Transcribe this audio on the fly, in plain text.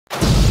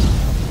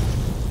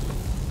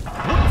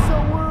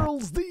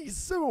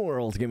Seven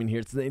Worlds Gaming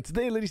here today. And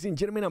today, ladies and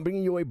gentlemen, I'm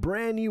bringing you a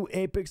brand new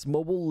Apex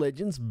Mobile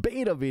Legends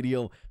beta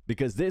video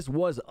because this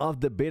was of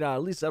the beta,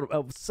 at least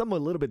of some a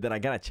little bit that I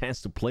got a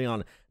chance to play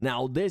on.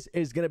 Now, this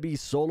is going to be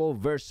solo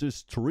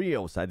versus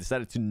trios. I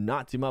decided to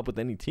not team up with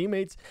any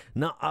teammates,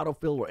 not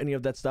autofill or any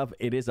of that stuff.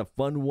 It is a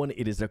fun one.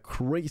 It is a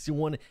crazy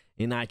one,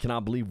 and I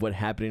cannot believe what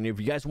happened. And if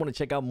you guys want to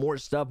check out more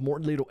stuff, more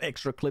little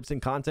extra clips and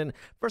content,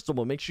 first of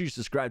all, make sure you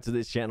subscribe to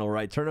this channel,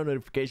 right? Turn on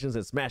notifications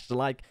and smash the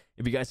like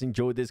if you guys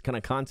enjoy this kind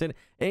of content.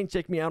 And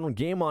check me out on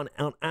Game On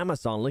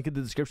Amazon. Link in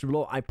the description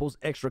below. I post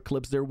extra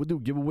clips there. We do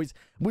giveaways.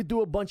 We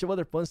do a bunch of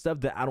other fun stuff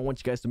that I don't want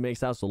you guys to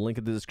miss out. So link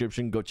in the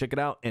description. Go check it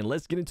out. And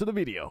let's get into the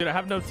video. Dude, I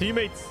have no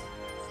teammates.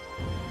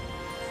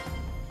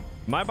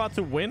 Am I about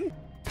to win?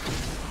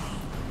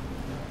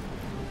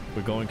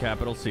 We're going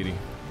Capital City.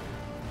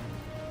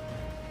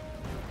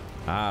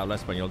 Ah, habla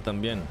español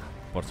también.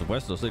 Por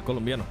supuesto, soy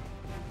colombiano.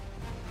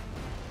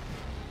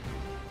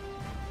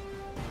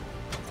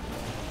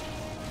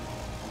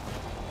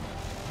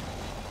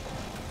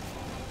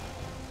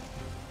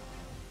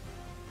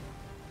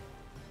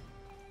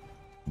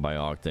 Buy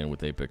Octane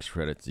with Apex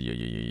credits.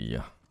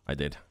 Yeah. I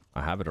did.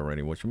 I have it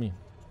already. What you mean?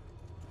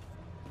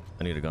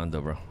 I need a gun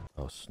though, bro.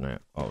 Oh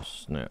snap. Oh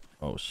snap.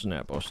 Oh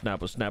snap. Oh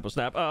snap. Oh snap. Oh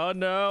snap. Oh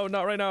no.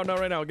 Not right now. Not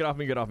right now. Get off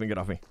me. Get off me. Get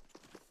off me.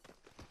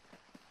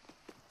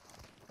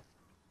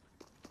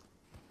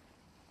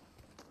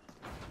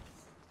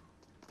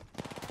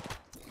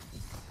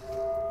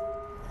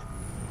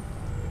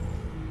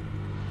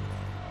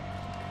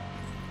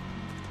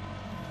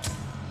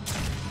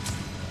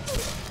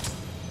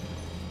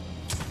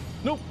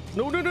 No.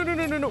 No, no, no, no,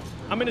 no, no, no.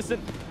 I'm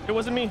innocent. It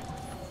wasn't me.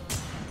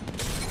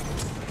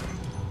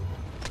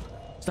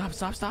 Stop,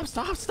 stop, stop,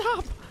 stop,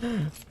 stop.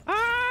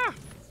 Ah!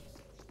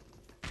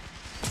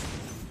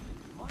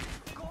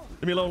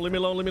 Leave me alone, leave me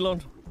alone, leave me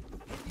alone.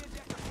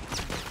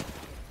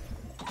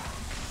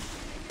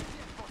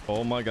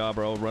 Oh my god,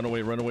 bro. Run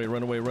away, run away,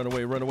 run away, run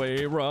away, run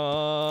away,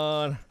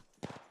 run.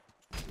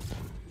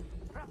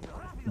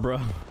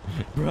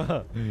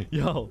 Bruh,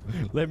 yo,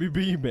 let me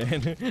be,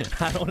 man.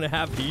 I don't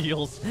have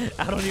heals.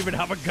 I don't even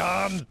have a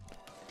gun.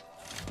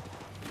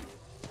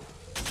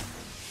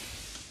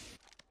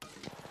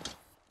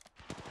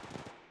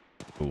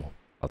 Ooh,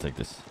 I'll take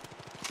this.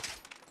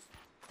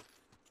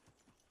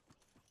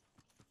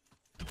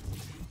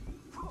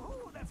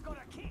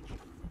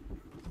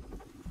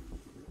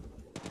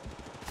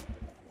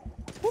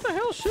 Who the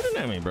hell is shooting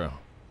at me, bro?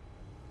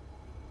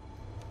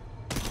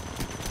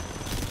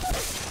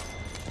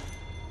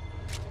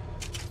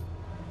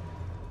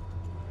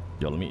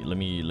 Yo, let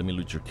me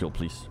loot your kill,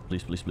 please.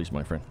 Please, please, please,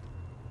 my friend.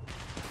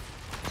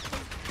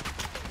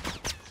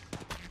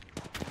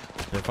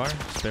 Spitfire?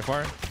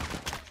 Spitfire?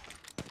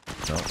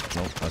 No,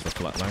 no, that's a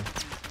flat line.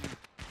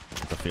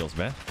 That feels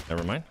bad.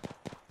 Never mind.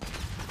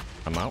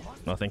 I'm out.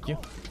 No, thank you.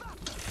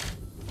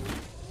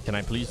 Can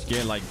I please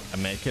get like a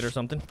med kit or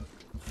something?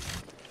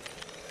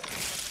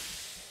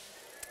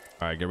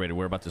 Alright, get ready.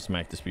 We're about to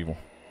smack these people.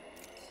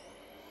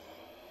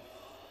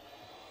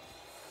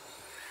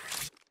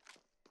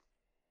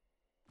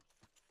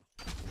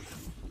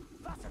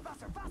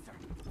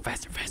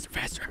 Faster, faster,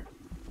 faster.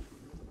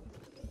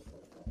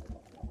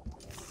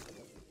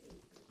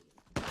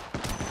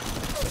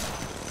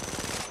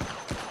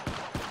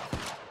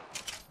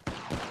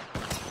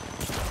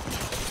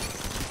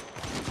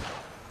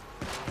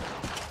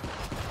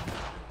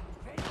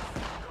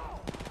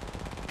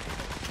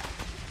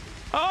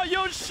 Oh,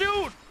 yo,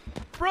 shoot!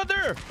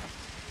 Brother!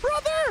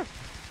 Brother!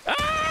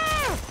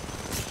 Ah!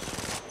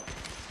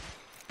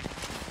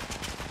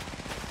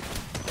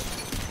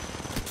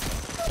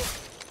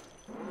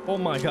 Oh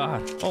my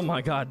god. Oh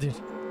my god, dude.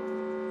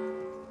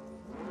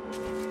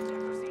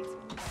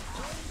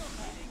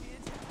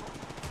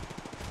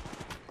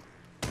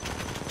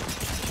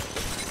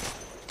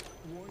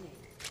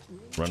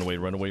 Run away,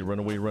 run away, run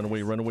away, run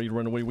away, run away,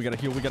 run away. We gotta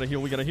heal, we gotta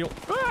heal, we gotta heal.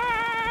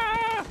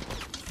 Ah!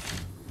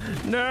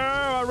 No,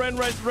 I ran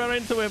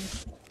into him.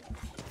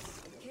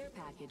 Care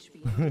package.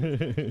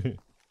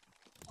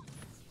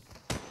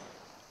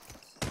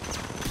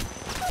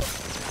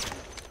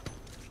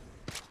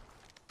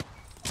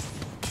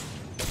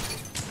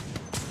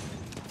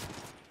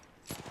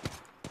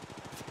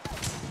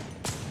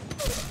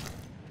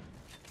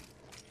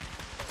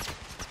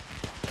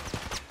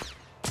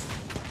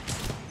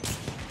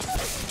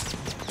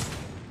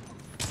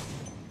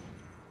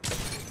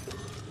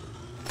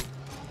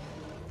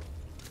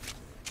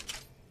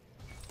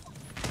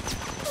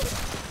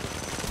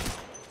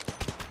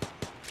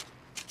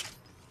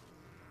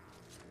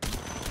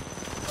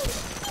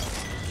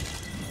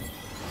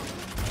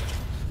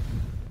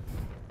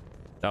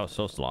 That was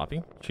so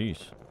sloppy.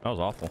 Jeez, that was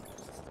awful.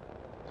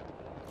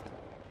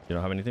 You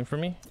don't have anything for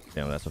me?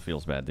 Damn, that's what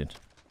feels bad, dude.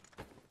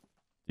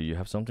 Do you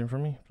have something for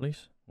me,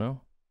 please? No?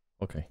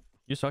 Okay.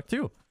 You suck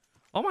too.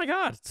 Oh my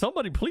god,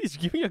 somebody please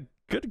give me a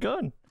good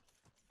gun.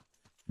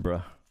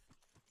 Bruh.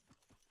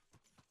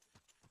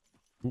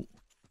 Ooh.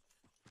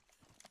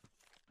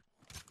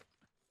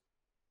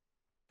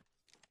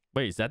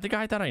 Wait, is that the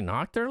guy that I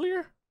knocked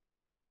earlier?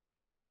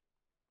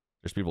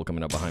 There's people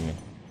coming up behind me.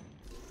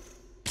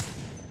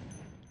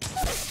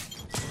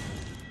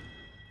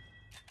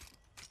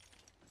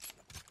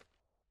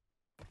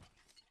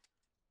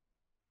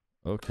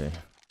 Okay.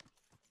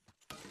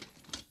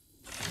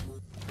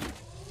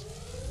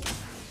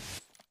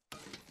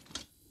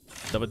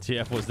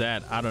 WTF was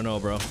that? I don't know,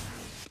 bro.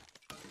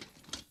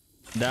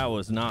 That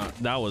was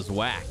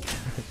whack.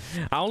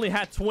 I only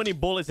had 20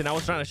 bullets and I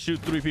was trying to shoot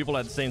 3 people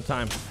at the same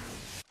time.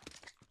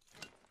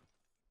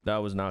 That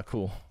was not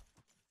cool.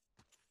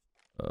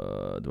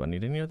 Do I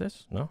need any of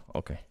this? No?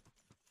 Okay.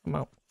 I'm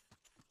out.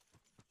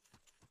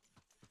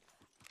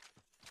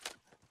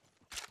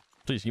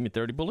 Please give me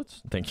 30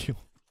 bullets. Thank you.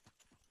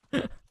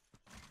 What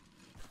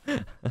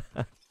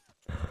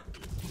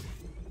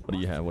do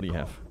you have? What do you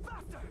have?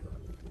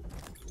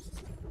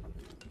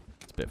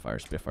 Spitfire,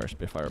 Spitfire,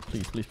 Spitfire.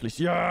 Please, please, please.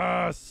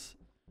 Yes!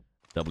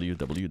 W,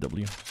 W,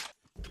 W.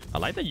 I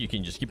like that you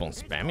can just keep on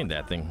spamming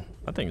that thing.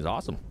 That thing is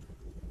awesome.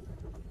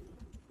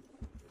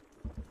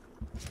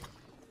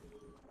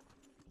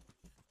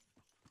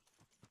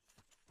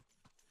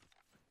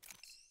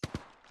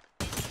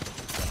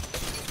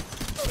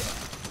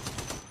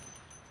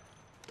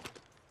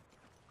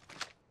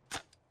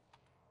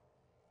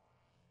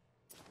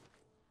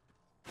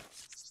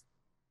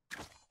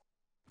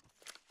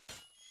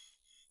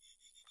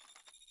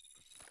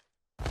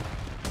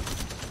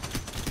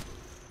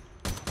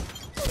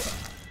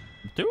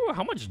 Dude,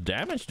 how much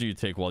damage do you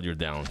take while you're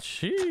down?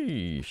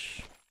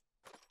 Sheesh.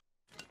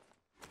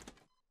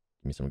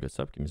 Give me some good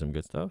stuff. Give me some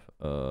good stuff.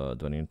 Do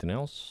I need anything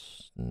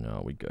else?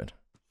 No, we good.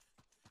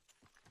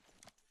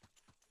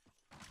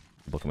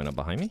 People coming up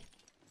behind me?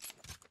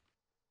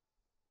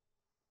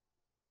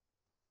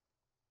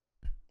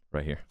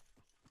 Right here.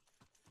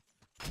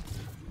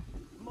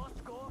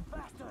 Must go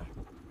faster.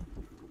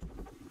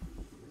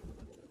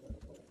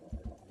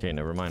 Okay,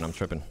 never mind. I'm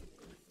tripping.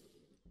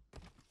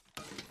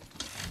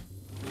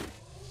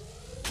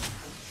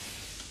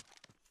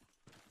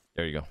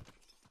 There you go.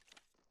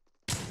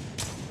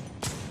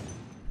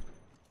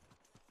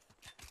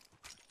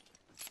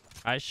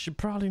 I should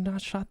probably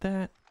not shot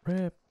that.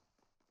 Rip.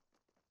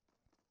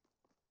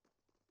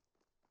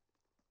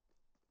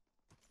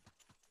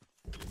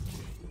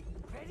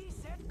 Ready,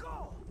 set,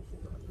 go.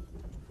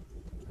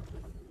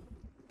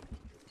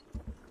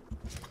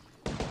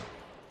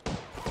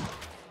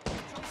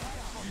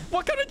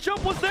 What kind of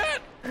jump was that?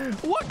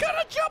 What kind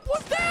of jump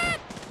was that?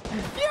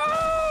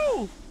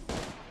 Yo!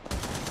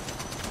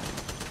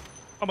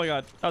 Oh my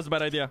god, that was a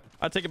bad idea.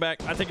 I take it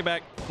back. I take it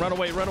back. Run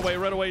away, run away,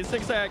 run away.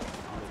 Zigzag.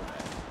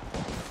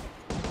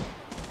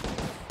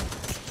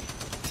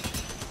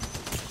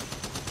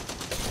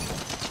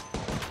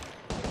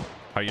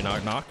 Are you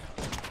knock knock?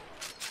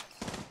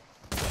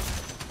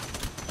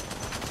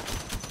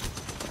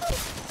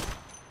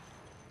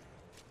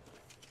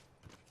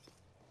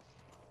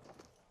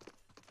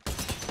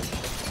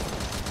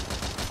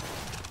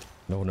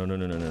 No, no, no,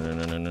 no, no, no, no,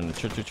 no, no, no, no.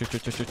 Chill, chill, chill, chill,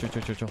 chill, chill,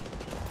 chill, chill, chill.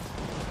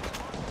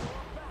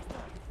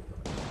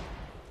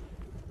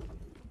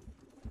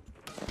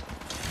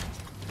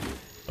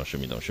 Don't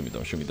shoot me, don't shoot me,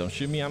 don't shoot me, don't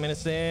shoot me. I'm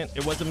innocent.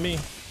 It wasn't me.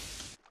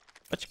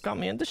 But you caught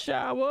me in the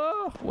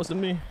shower. It wasn't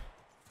me.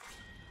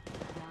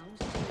 Round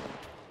 2.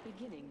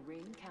 Beginning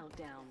ring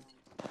countdown.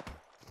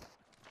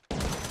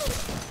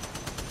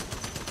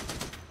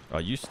 Oh,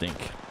 you stink.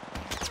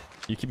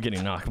 You keep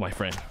getting knocked, my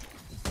friend.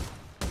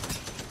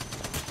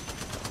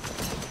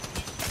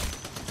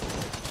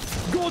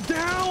 Go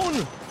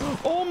down!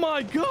 Oh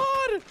my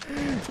god!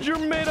 You're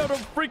made out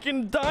of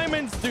freaking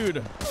diamonds,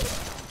 dude.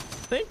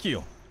 Thank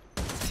you.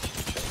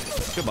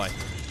 Goodbye.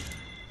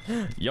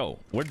 Yo,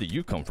 where did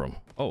you come from?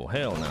 Oh,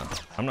 hell no.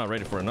 I'm not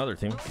ready for another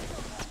team.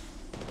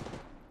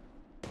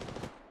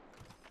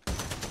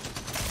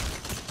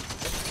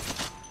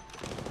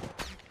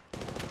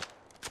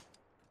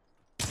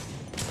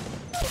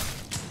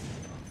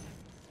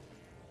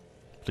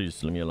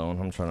 Please leave me alone.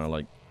 I'm trying to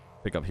like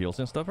pick up heals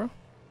and stuff, bro.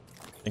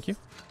 Thank you.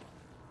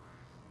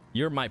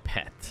 You're my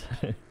pet.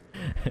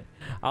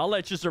 I'll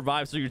let you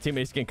survive so your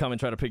teammates can come and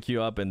try to pick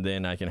you up, and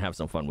then I can have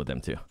some fun with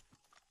them too.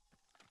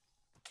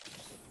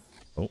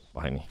 Oh,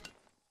 behind me.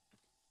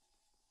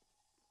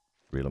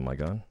 Reload my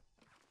gun.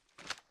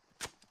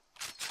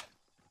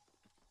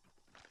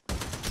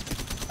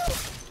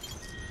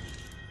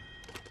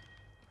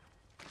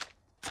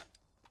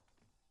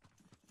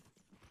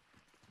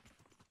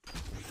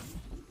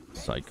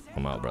 Psych.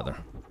 I'm out, brother.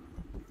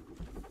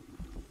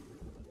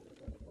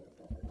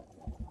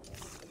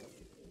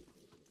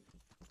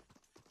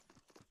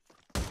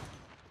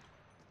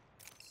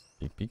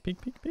 Peek, peek,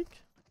 peek, peek,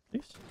 peek.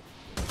 Please.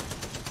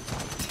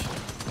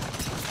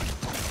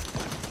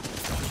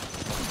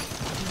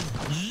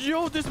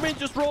 Yo, this man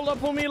just rolled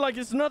up on me like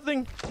it's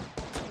nothing.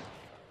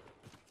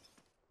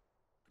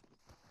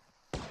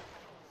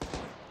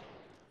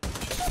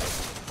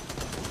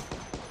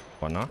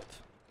 Why not?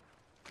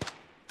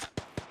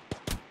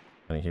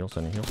 Any heals?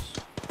 Any heals?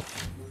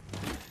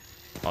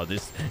 Oh,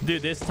 this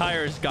dude, this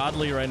tire is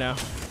godly right now.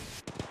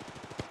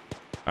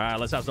 All right,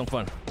 let's have some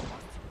fun.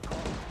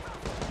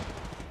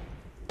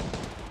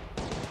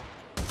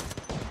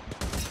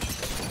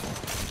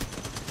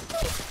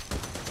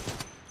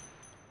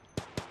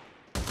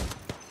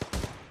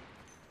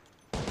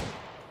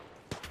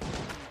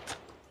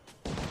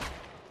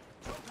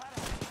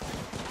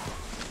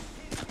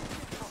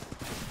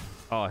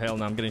 Oh, hell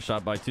no. I'm getting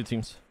shot by 2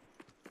 teams.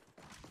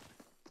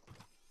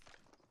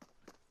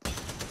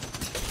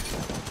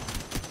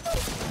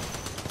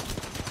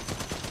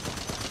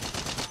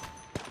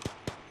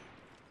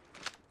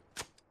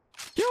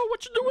 Yo,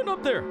 what you doing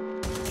up there?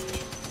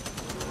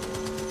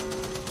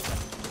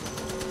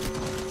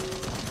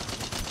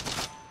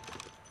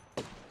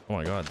 Oh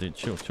my god, dude.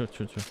 Chill, chill,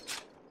 chill, chill.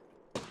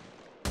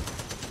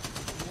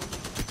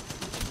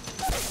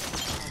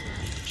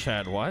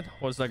 Chad, what?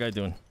 What's that guy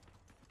doing?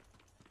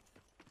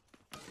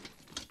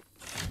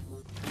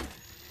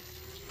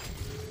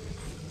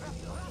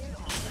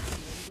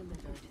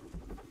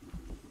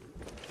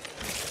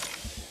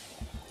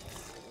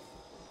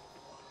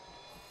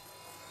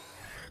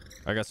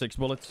 I got 6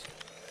 bullets.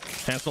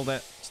 Cancel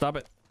that. Stop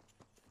it.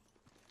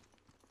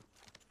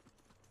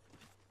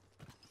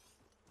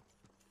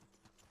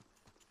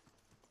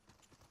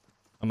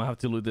 I'm gonna have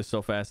to loot this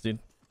so fast, dude.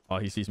 Oh,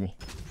 he sees me.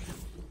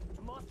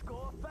 Must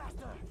go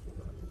faster.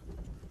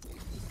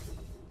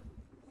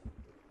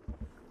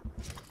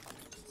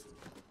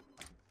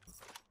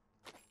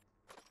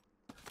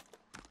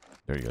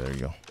 There you go. There you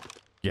go.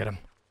 Get him.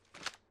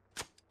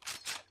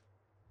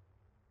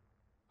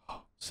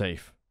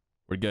 Safe.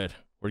 We're good.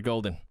 We're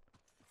golden.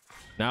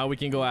 Now we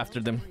can go after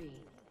them.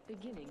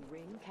 Beginning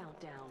ring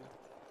countdown.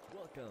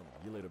 Welcome,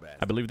 you little bastard.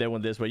 I believe they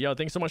went this way. Yo,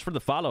 thanks so much for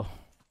the follow.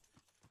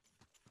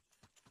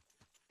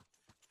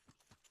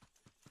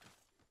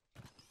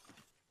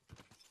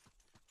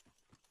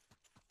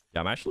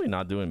 Yeah, I'm actually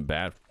not doing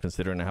bad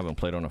considering I haven't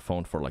played on a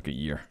phone for like a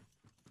year.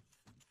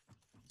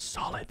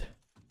 Solid.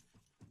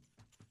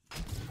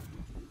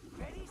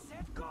 Ready,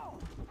 set, go.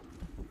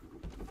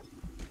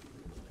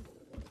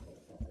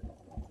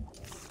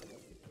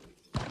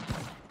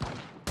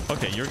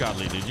 Okay, you're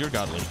godly, dude. You're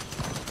godly.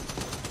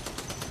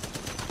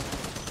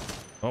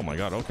 Oh my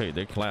god. Okay,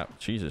 they clap.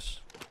 Jesus.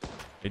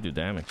 They do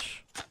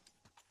damage.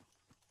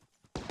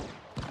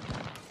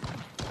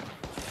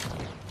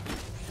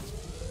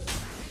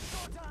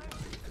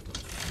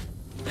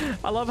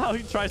 I love how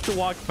he tries to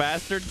walk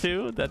faster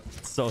too.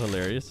 That's so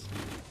hilarious.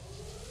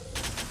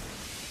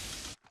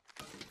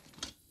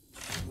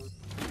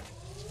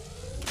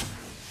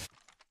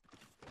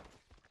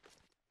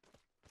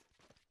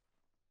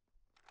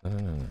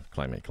 No.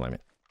 Climb it, climb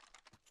it.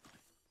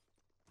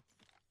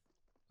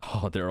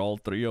 Oh, they're all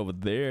 3 over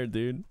there,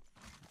 dude.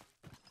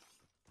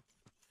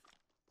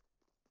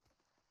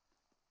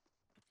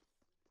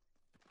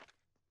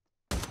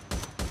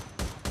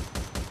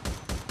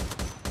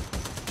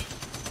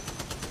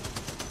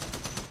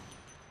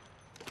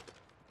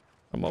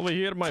 I'm over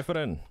here, my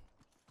friend.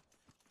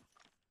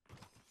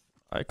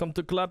 I come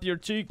to clap your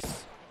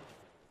cheeks.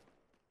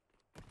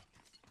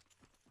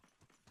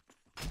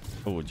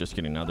 Oh, just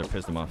kidding. Now they're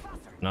pissed them off.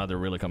 Now they're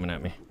really coming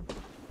at me.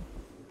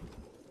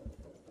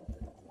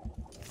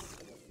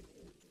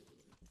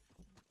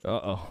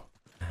 Uh-oh.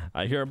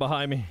 I hear it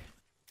behind me.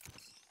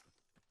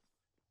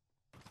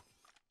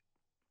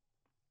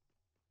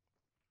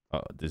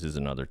 Oh, this is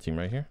another team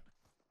right here.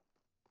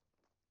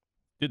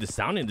 Dude, the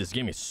sound in this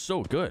game is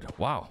so good.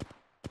 Wow.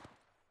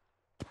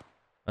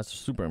 That's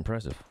super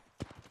impressive.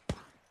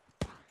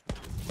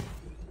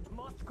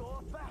 Must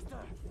go faster.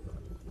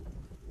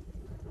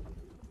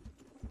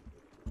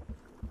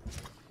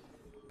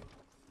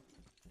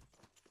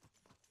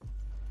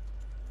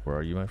 Where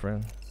are you, my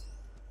friend?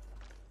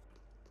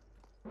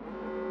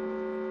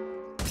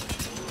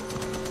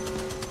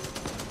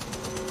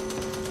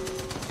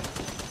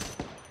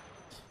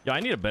 Yeah, I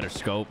need a better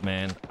scope,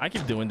 man. I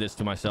keep doing this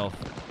to myself.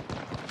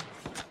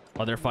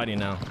 Oh, they're fighting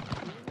now.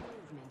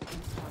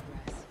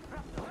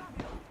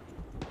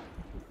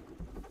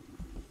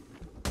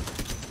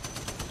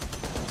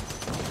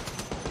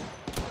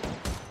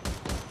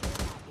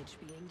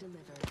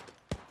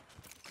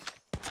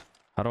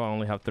 How do I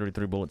only have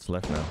 33 bullets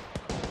left now?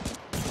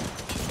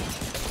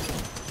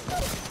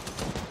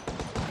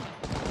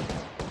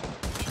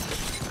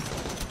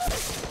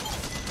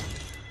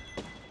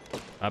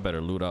 I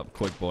better loot up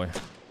quick, boy.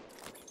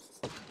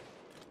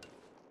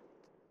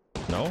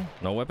 No?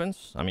 No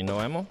weapons? I mean, no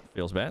ammo?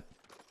 Feels bad.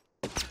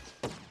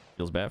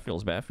 Feels bad,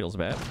 feels bad, feels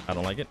bad. I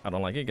don't like it. I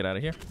don't like it. Get out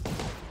of here.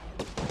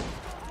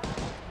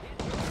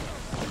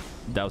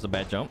 That was a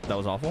bad jump. That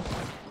was awful.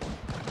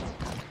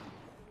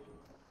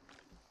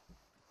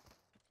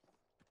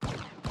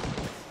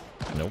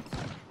 Nope.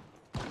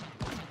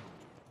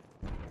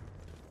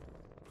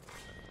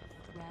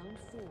 Round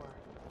 4.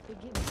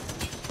 Beginning.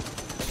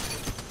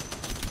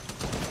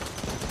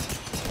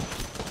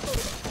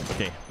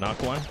 Okay,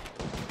 knock one.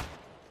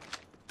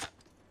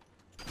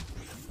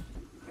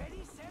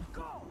 Ready, set,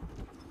 go.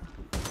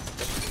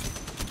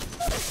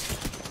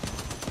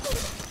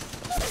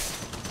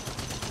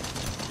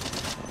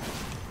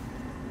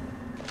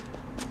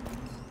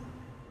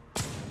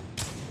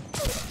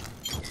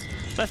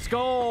 Let's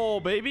go,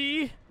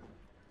 baby.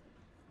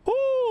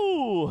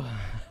 Woo!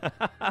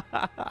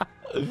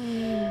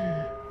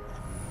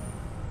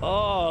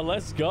 Oh,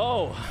 let's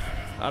go.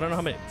 I don't know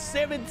how many.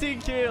 17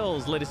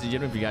 kills. Ladies and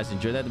gentlemen, if you guys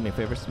enjoyed that, do me a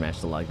favor,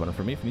 smash the like button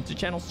for me. If you're new to the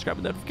channel, subscribe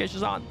with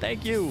notifications on.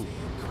 Thank you.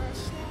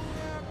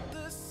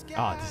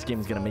 Oh, this game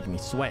is gonna make me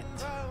sweat.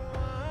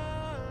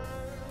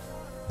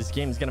 This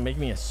game is gonna make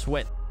me a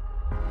sweat.